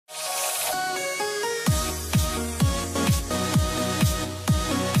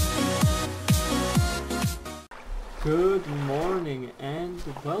Good morning and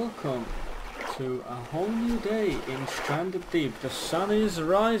welcome to a whole new day in Stranded Deep. The sun is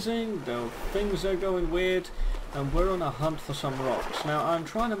rising, the things are going weird, and we're on a hunt for some rocks. Now I'm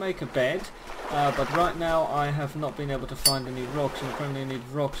trying to make a bed, but right now I have not been able to find any rocks, and apparently I need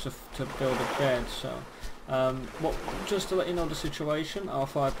rocks to build a bed. So, well, just to let you know the situation, our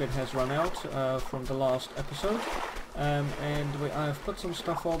fire pit has run out from the last episode. I've put some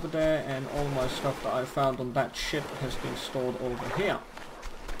stuff over there, and all my stuff that I found on that ship has been stored over here.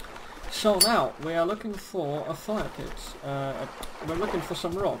 So now we are looking for a fire pit. We're looking for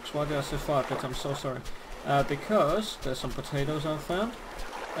some rocks. Why did I say fire pit? I'm so sorry. Because there's some potatoes I've found.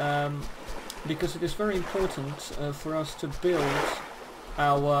 Because it is very important for us to build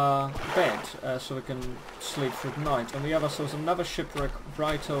our bed so we can sleep through the night. And we have ourselves another shipwreck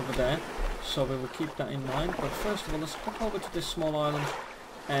right over there. So we will keep that in mind, but first of all let's pop over to this small island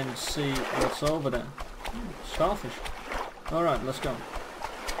and see what's over there. Starfish. Alright, let's go.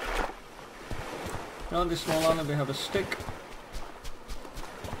 On this small island we have a stick.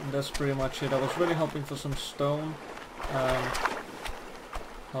 And that's pretty much it. I was really hoping for some stone.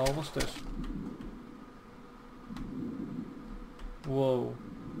 Oh, what's this? Whoa.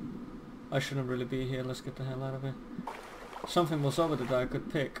 I shouldn't really be here, let's get the hell out of here. Something was over there that I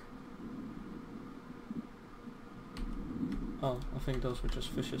could pick. Oh, I think those were just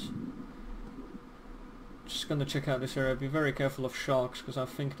fishes. Just gonna check out this area. Be very careful of sharks because I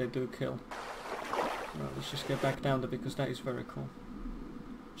think they do kill. Right, let's just get back down there because that is very cool.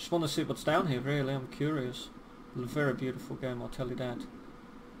 Just want to see what's down here, really. I'm curious. A very beautiful game, I'll tell you that.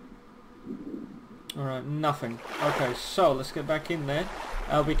 Alright, nothing. Okay, so let's get back in there.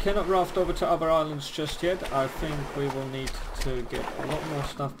 We cannot raft over to other islands just yet. I think we will need to get a lot more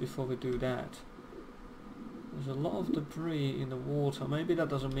stuff before we do that. There's a lot of debris in the water. Maybe that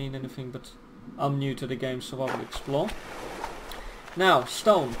doesn't mean anything, but I'm new to the game, so I will explore. Now,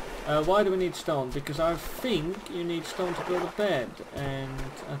 stone. Why do we need stone? Because I think you need stone to build a bed, and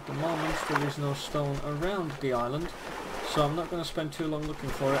at the moment there is no stone around the island, so I'm not going to spend too long looking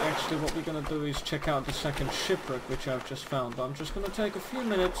for it. Actually, what we're going to do is check out the second shipwreck, which I've just found. But I'm just going to take a few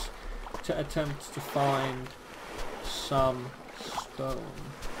minutes to attempt to find some stone.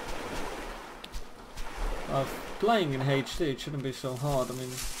 Playing in HD, it shouldn't be so hard. I mean,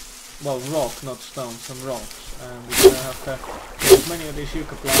 well, rock, not stone, some rocks. And we're going to have to get as many of these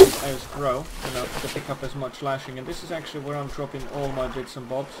yucca plants as grow, you know, to pick up as much lashing. And this is actually where I'm dropping all my bits and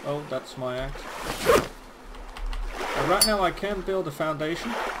bobs. Oh, that's my axe. Right now I can build a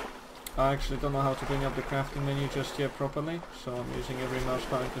foundation. I actually don't know how to bring up the crafting menu just yet properly, so I'm using every mouse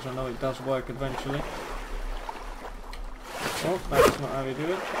button because I know it does work eventually. Oh, that's not how you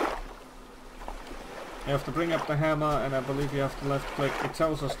do it. You have to bring up the hammer, and I believe you have to left click. It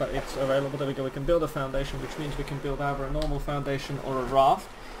tells us that it's available. There we go. We can build a foundation, which means we can build either a normal foundation or a raft,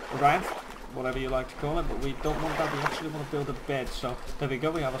 whatever you like to call it. But we don't want that. We actually want to build a bed. So there we go.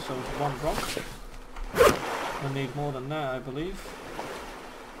 We have ourselves one rock. We need more than that, I believe.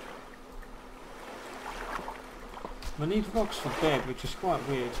 We need rocks for bed, which is quite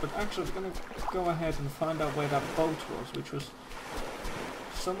weird. But actually, we're going to go ahead and find out where that boat was, which was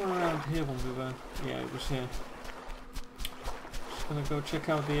somewhere around here when we were... Yeah, it was here. Just gonna go check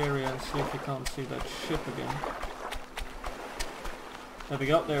out the area and see if we can't see that ship again. There we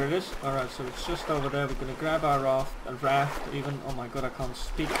go, there it is. Alright, so it's just over there. We're gonna grab our raft even. Oh my god, I can't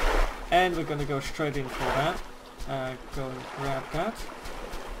speak. And we're gonna go straight in for that. Go and grab that.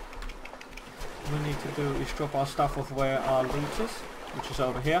 What we need to do is drop our stuff off where our loot is, which is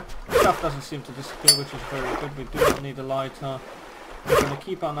over here. Stuff doesn't seem to disappear, which is very good. We do not need a lighter. We're going to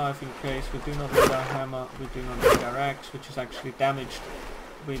keep our knife in case. We do not need our hammer. We do not need our axe, which is actually damaged.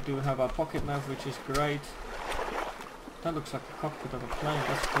 We do have our pocket knife, which is great. That looks like a cockpit of a plane.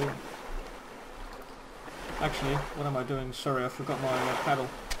 That's cool. Actually, what am I doing? Sorry, I forgot my paddle.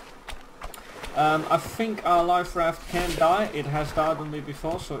 I think our life raft can die. It has died on me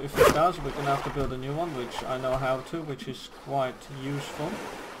before, so if it does, we're going to have to build a new one, which I know how to, which is quite useful.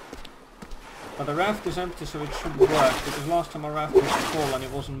 But the raft is empty, so it should work, because last time our raft was full and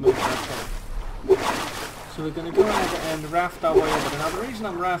it wasn't moving at all. So we're going to go ahead and raft our way over there. Now the reason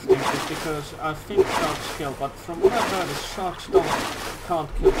I'm rafting is because I think sharks kill, but from what I've heard is sharks can't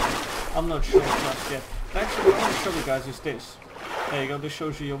kill. I'm not sure just yet. But actually what I want to show you guys is this. There you go, this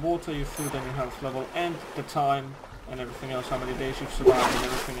shows you your water, your food and your health level, and the time and everything else, how many days you've survived and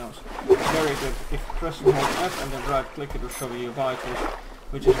everything else. Very good. If you press and hold F and then right click, it will show you your vitals,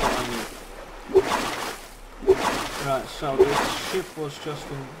 which is what I need. Right, so this ship was just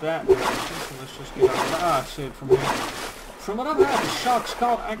in that direction, so let's just get over that. Ah, I see it from here. From what I've heard, the sharks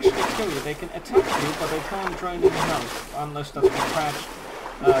can't actually kill you. They can attack you, but they can't drain any health, unless that's been patched.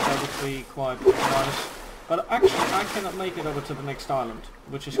 That would be quite nice. But actually, I cannot make it over to the next island,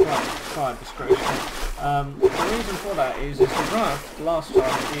 which is quite disgraceful. The reason for that is the raft, last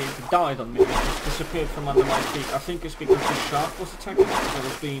time, it died on me. It just disappeared from under my feet. I think it's because the shark was attacking it, because I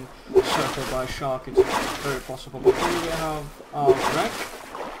was being circled by a shark. It's very possible. But here we have our wreck.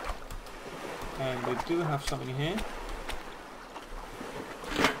 And we do have something here.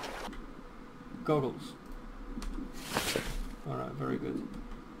 Goggles. Alright, very good.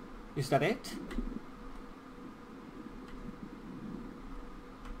 Is that it?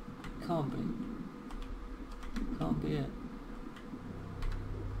 Can't be. Can't be it.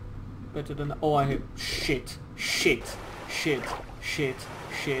 Better than... Oh, I hit... Shit. Shit. Shit. Shit.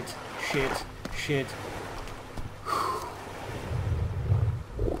 Shit. Shit. Shit.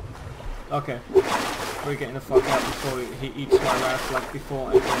 Okay. We're getting the fuck out before he eats my raft like before,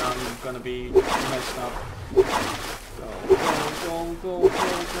 and then I'm gonna be messed up. Go, go, go, go, go,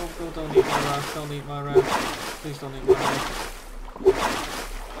 go, go. Don't eat my raft. Don't eat my raft. Please don't eat my raft.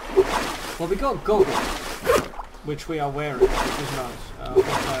 Well, we got goggles, which we are wearing, which is nice. I think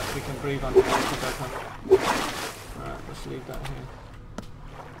that we can breathe underwater better. Alright, let's leave that here.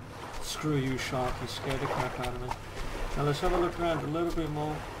 Screw you, shark, you scared the crap out of me. Now let's have a look around a little bit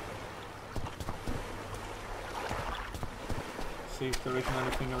more. See if there isn't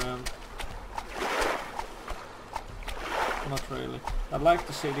anything around. Not really. I'd like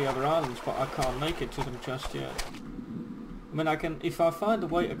to see the other islands, but I can't make it to them just yet. I mean, I can, if I find a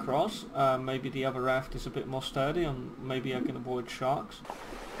way across, maybe the other raft is a bit more sturdy and maybe I can avoid sharks.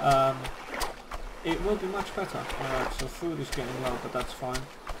 It will be much better. Alright, so food is getting low, but that's fine.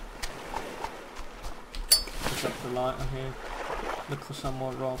 Pick up the lighter here. Look for some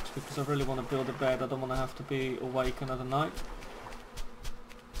more rocks because I really want to build a bed. I don't want to have to be awake another night.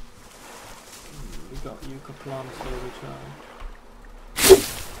 We got yucca plants here which are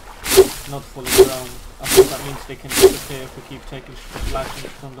not fully grown. I think that means they can disappear if we keep taking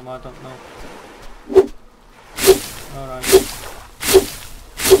lashings from them, I don't know. Alright.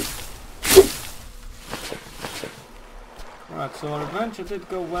 Alright, so our adventure did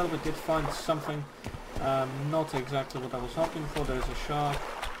go well, we did find something, not exactly what I was hoping for. There's a shark.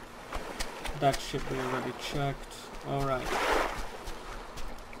 That ship we already checked. Alright.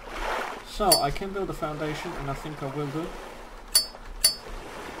 So, I can build a foundation, and I think I will do.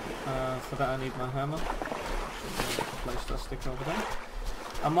 For that I need my hammer. Place that stick over there.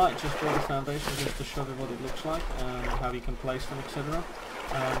 I might just build a foundation just to show you what it looks like and how you can place them, etc.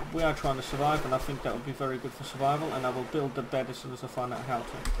 We are trying to survive, and I think that would be very good for survival, and I will build the bed as soon as I find out how to.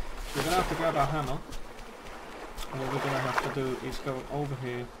 So we're going to have to grab our hammer. And what we're going to have to do is go over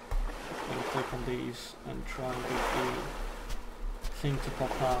here and click on these and try and get the thing to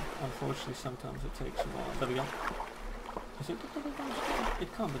pop up. Unfortunately, sometimes it takes a while. There we go. Is it the middle mouse button? It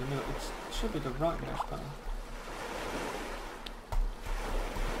can't be the middle, it should be the right mouse button.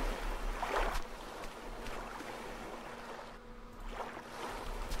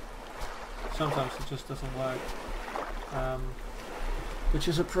 Sometimes it just doesn't work, which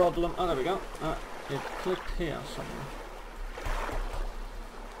is a problem. Oh, there we go. It clicked here somewhere.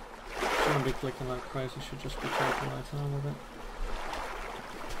 Shouldn't be clicking like crazy, should just be taking my time with it.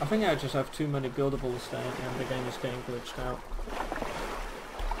 I think I just have too many buildables there and the game is getting glitched out.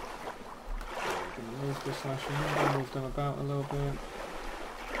 I'm going to move this lashing here, move them about a little bit.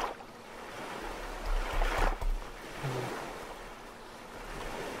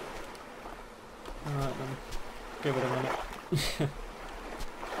 Alright then, give it a minute.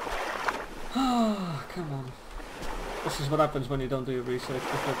 Ah, come on. This is what happens when you don't do your research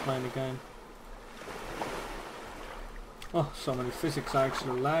before playing the game. Oh, so many physics, I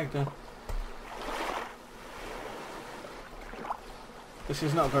actually lagged there. This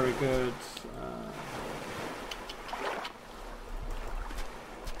is not very good.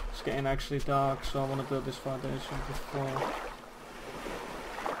 It's getting actually dark, so I want to build this foundation before.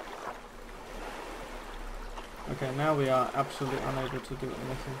 Okay, now we are absolutely unable to do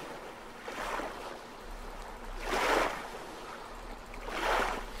anything.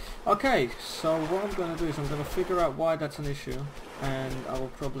 Okay, so what I'm going to do is I'm going to figure out why that's an issue, and I will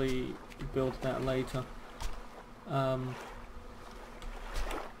probably build that later.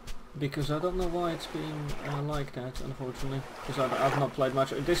 Because I don't know why it's been like that, unfortunately, because I've not played much.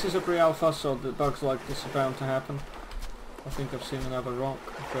 This is a pre-alpha, so the bugs like this are bound to happen. I think I've seen another rock.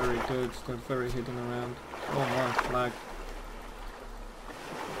 Very good, they're very hidden around. Oh my, flag.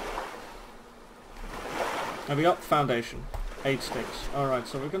 There we go, foundation. 8 sticks. Alright,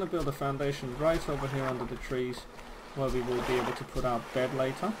 so we're going to build a foundation right over here under the trees. where we will be able to put our bed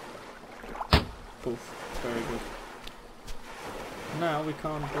later. Poof, very good. Now we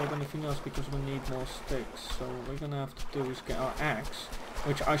can't build anything else because we need more sticks, so what we're gonna have to do is get our axe,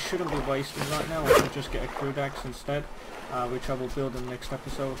 which I shouldn't be wasting right now. I should just get a crude axe instead, which I will build in the next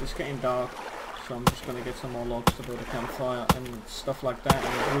episode. It's getting dark, so I'm just gonna get some more logs to build a campfire and stuff like that,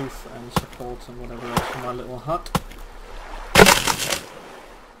 and a roof and supports and whatever else for my little hut.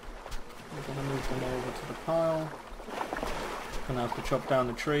 We're gonna move them over to the pile. Gonna have to chop down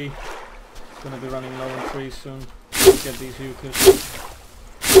the tree. Gonna be running low on trees soon. Get these eucalyptus.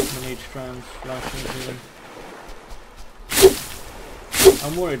 We need strands, lashings in.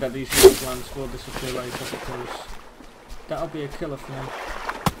 I'm worried that these eucalyptus plants will disappear later because that'll be a killer for me.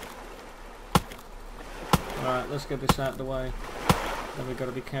 Alright, let's get this out of the way. Then we've got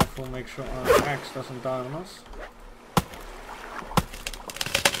to be careful, make sure our axe doesn't die on us.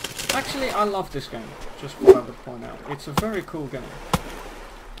 Actually, I love this game, just what I would point out. It's a very cool game.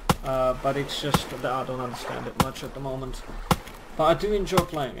 But it's just that I don't understand it much at the moment. But I do enjoy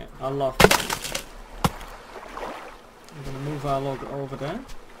playing it. I love playing it. I'm going to move our log over there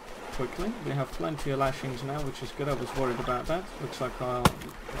quickly. We have plenty of lashings now, which is good. I was worried about that. Looks like I'll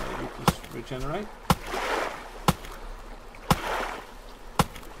you can regenerate.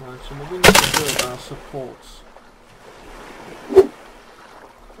 Right, so we need to build our supports.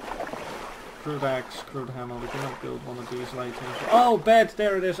 Crude axe, crude hammer. We can build one of these later. Oh, bed!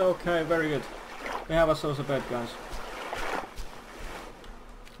 There it is. Okay, very good. We have ourselves a bed, guys.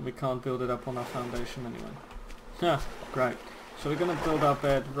 We can't build it up on our foundation anyway. Yeah, great. So we're gonna build our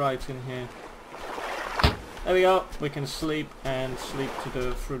bed right in here. There we go. We can sleep and sleep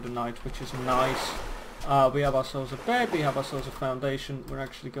through the night, which is nice. We have ourselves a bed. We have ourselves a foundation. We're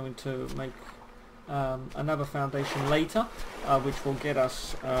actually going to make another foundation later, which will get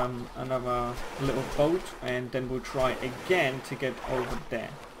us another little boat, and then we'll try again to get over there.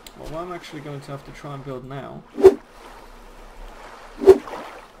 Well, what I'm actually going to have to try and build now,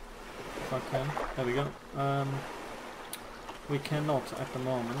 if I can, there we go. We cannot at the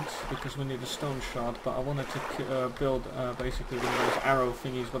moment because we need a stone shard, but I wanted to build basically one of those arrow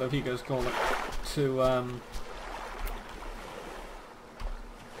thingies, whatever you guys call it, to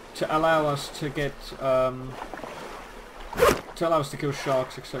allow us to get to kill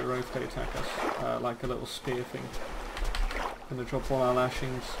sharks, etc. if they attack us, like a little spear thing. Gonna drop all our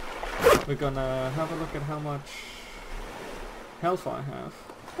lashings. We're gonna have a look at how much health I have.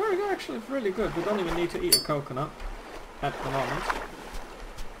 Very good, actually, it's really good. We don't even need to eat a coconut at the moment.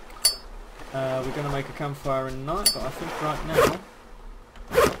 We're gonna make a campfire in the night, but I think right now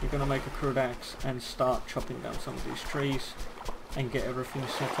we're gonna make a crude axe and start chopping down some of these trees and get everything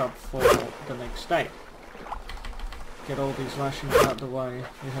set up for the next day. Get all these lashings out of the way.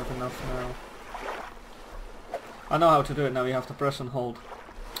 We have enough now. I know how to do it now. You have to press and hold.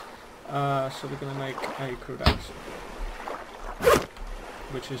 So we're going to make a crude axe,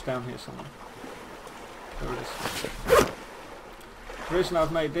 which is down here somewhere. There it is. The reason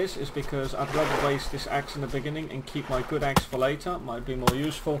I've made this is because I'd rather waste this axe in the beginning and keep my good axe for later. Might be more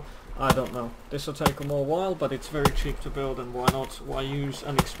useful. I don't know. This will take a more while, but it's very cheap to build, and why not? Why use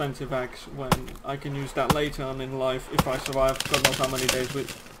an expensive axe when I can use that later on in life if I survive? God knows how many days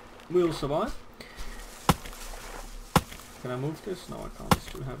we'll survive. Can I move this? No, I can't. It's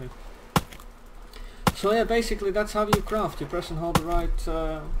too heavy. So yeah, basically that's how you craft. You press and hold the right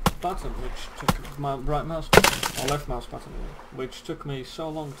button, which took my right mouse button, or left mouse button, which took me so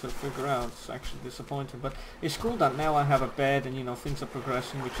long to figure out. It's actually disappointing, but it's cool that now I have a bed and, you know, things are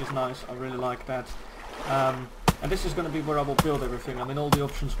progressing, which is nice. I really like that. And this is going to be where I will build everything. I mean, all the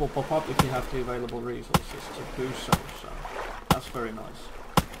options will pop up if you have the available resources to do so, so that's very nice.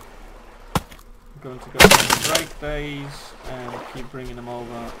 I'm going to go on break days and keep bringing them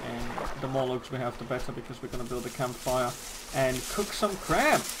over, and the more logs we have the better, because we're going to build a campfire and cook some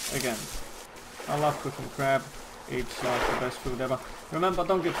crab again. I love cooking crab. It's like the best food ever. Remember,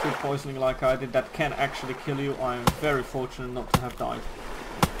 don't get food poisoning like I did. That can actually kill you. I am very fortunate not to have died.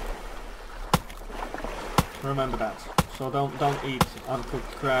 Remember that. So don't eat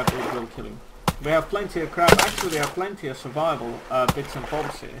uncooked crab, it will kill you. We have plenty of crab. Actually, we have plenty of survival bits and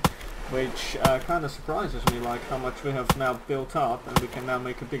bobs here, which kind of surprises me, like how much we have now built up, and we can now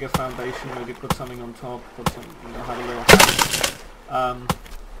make a bigger foundation, maybe put something on top, put some, you know, have a little house.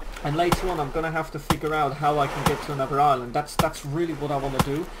 And later on I'm going to have to figure out how I can get to another island. That's really what I want to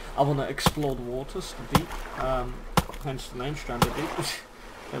do. I want to explore the waters, the deep, hence the name Stranded Deep.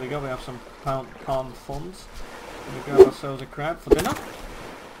 There we go, we have some palm fronds. We grab ourselves a crab for dinner.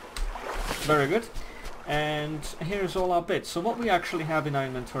 Very good. and here's all our bits. So what we actually have in our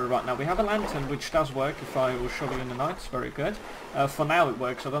inventory right now, we have a lantern which does work if I will show you in the night. It's very good. For now it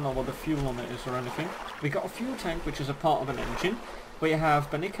works. I don't know what the fuel on it is or anything. We got a fuel tank which is a part of an engine. We have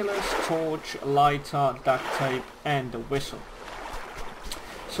binoculars, torch, lighter, duct tape and a whistle.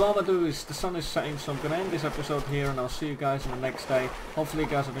 So all I'm going to do is, the sun is setting, so I'm going to end this episode here and I'll see you guys in the next day. Hopefully you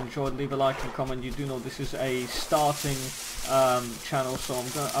guys have enjoyed. Leave a like and comment. You do know this is a starting channel, so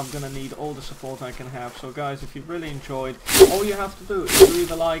I'm gonna need all the support I can have. So guys, if you really enjoyed, all you have to do is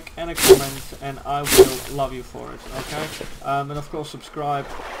leave a like and a comment and I will love you for it, okay? And of course subscribe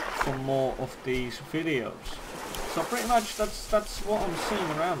for more of these videos. So pretty much that's what I'm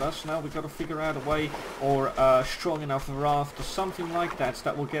seeing around us. Now we've got to figure out a way, or a strong enough raft or something like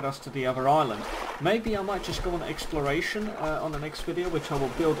that will get us to the other island. Maybe I might just go on exploration on the next video, which I will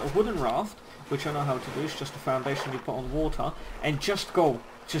build a wooden raft, which I know how to do. It's just a foundation you put on water, and just go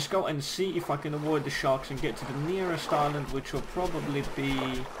and see if I can avoid the sharks and get to the nearest island, which will probably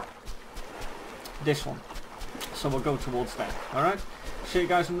be this one. So we'll go towards that. Alright, see you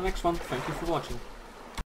guys in the next one. Thank you for watching.